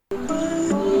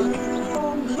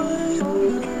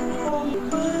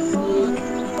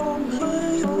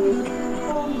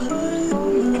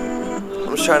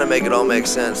trying to make it all make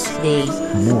sense. The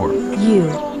More You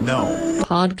Know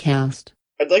podcast.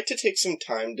 I'd like to take some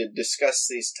time to discuss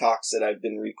these talks that I've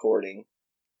been recording.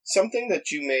 Something that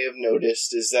you may have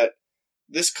noticed is that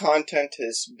this content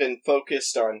has been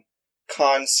focused on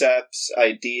concepts,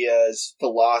 ideas,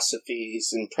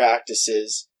 philosophies, and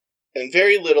practices, and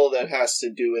very little that has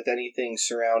to do with anything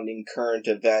surrounding current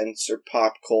events or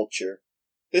pop culture.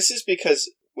 This is because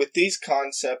with these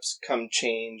concepts come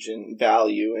change and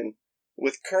value, and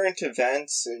with current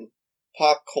events and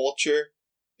pop culture,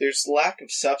 there's lack of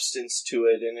substance to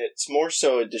it, and it's more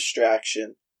so a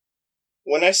distraction.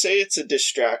 When I say it's a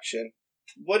distraction,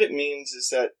 what it means is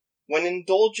that when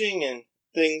indulging in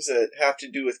things that have to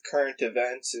do with current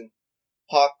events and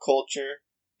pop culture,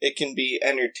 it can be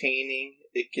entertaining,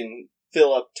 it can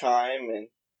fill up time and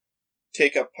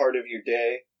take up part of your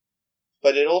day,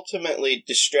 but it ultimately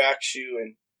distracts you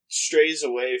and strays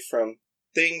away from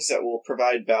things that will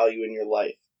provide value in your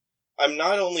life. I'm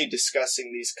not only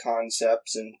discussing these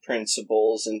concepts and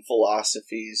principles and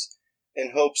philosophies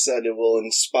in hopes that it will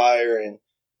inspire and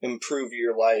improve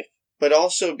your life, but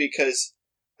also because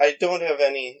I don't have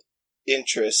any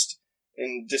interest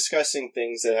in discussing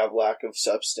things that have lack of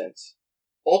substance.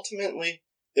 Ultimately,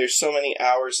 there's so many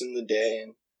hours in the day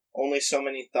and only so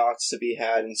many thoughts to be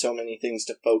had and so many things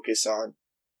to focus on.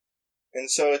 And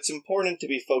so it's important to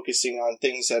be focusing on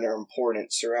things that are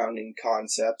important surrounding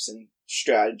concepts and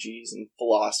strategies and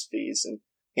philosophies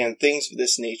and things of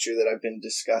this nature that I've been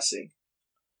discussing.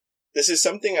 This is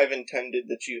something I've intended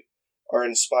that you are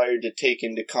inspired to take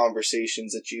into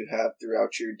conversations that you have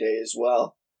throughout your day as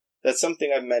well. That's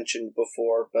something I've mentioned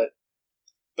before,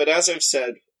 but as I've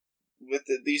said, with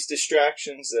these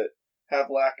distractions that have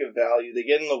lack of value, they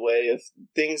get in the way of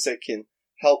things that can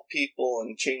help people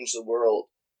and change the world.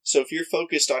 So if you're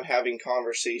focused on having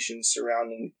conversations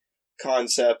surrounding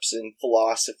concepts and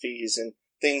philosophies and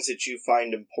things that you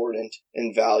find important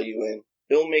and value in,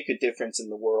 it'll make a difference in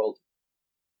the world.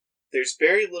 There's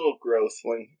very little growth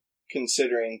when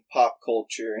considering pop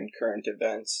culture and current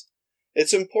events.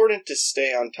 It's important to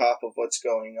stay on top of what's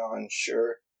going on,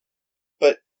 sure,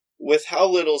 but with how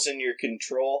little's in your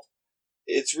control,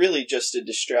 it's really just a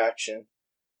distraction.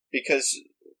 Because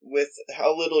with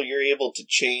how little you're able to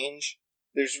change,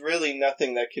 there's really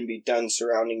nothing that can be done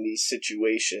surrounding these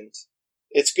situations.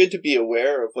 It's good to be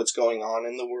aware of what's going on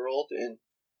in the world and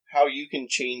how you can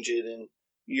change it in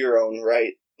your own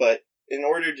right, but in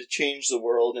order to change the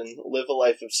world and live a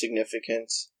life of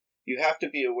significance, you have to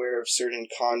be aware of certain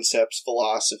concepts,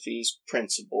 philosophies,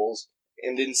 principles,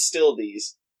 and instill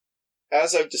these.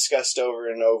 As I've discussed over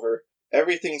and over,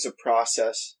 everything's a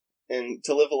process, and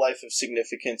to live a life of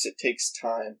significance, it takes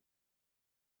time.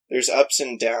 There's ups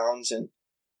and downs, and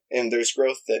there's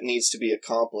growth that needs to be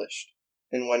accomplished.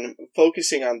 And when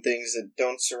focusing on things that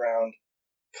don't surround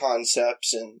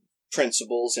concepts and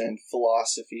principles and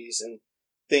philosophies and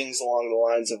things along the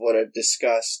lines of what I've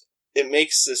discussed, it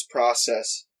makes this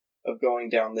process of going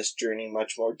down this journey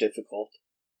much more difficult.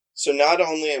 So not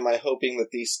only am I hoping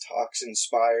that these talks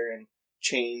inspire and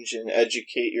change and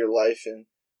educate your life in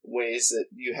ways that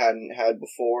you hadn't had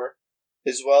before,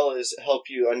 as well as help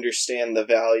you understand the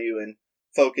value in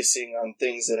focusing on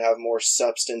things that have more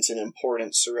substance and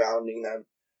importance surrounding them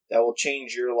that will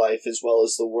change your life as well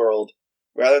as the world,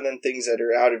 rather than things that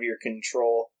are out of your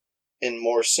control and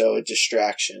more so a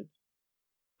distraction.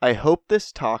 I hope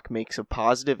this talk makes a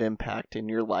positive impact in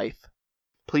your life.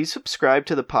 Please subscribe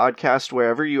to the podcast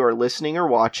wherever you are listening or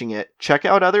watching it, check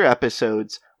out other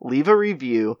episodes, leave a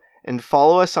review, and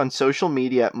follow us on social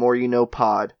media at More You Know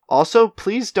Pod. Also,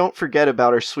 please don't forget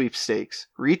about our sweepstakes.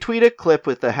 Retweet a clip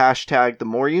with the hashtag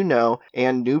 #TheMoreYouKnow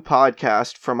and new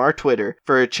podcast from our Twitter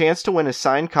for a chance to win a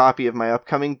signed copy of my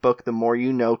upcoming book, The More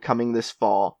You Know, coming this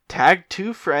fall. Tag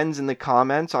 2 friends in the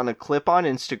comments on a clip on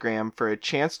Instagram for a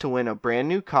chance to win a brand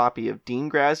new copy of Dean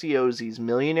Graziosi's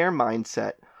Millionaire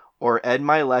Mindset or Ed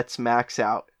Mylett's Max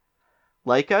Out.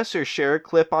 Like us or share a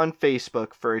clip on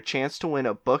Facebook for a chance to win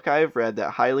a book I have read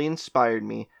that highly inspired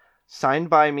me, signed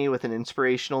by me with an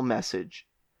inspirational message.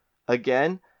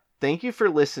 Again, thank you for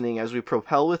listening as we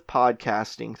propel with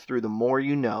podcasting through the more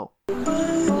you know. I'm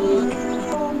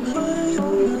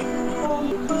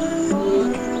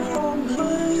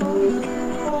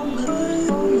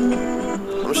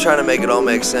just trying to make it all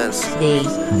make sense. The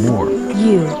More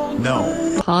You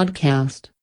Know podcast.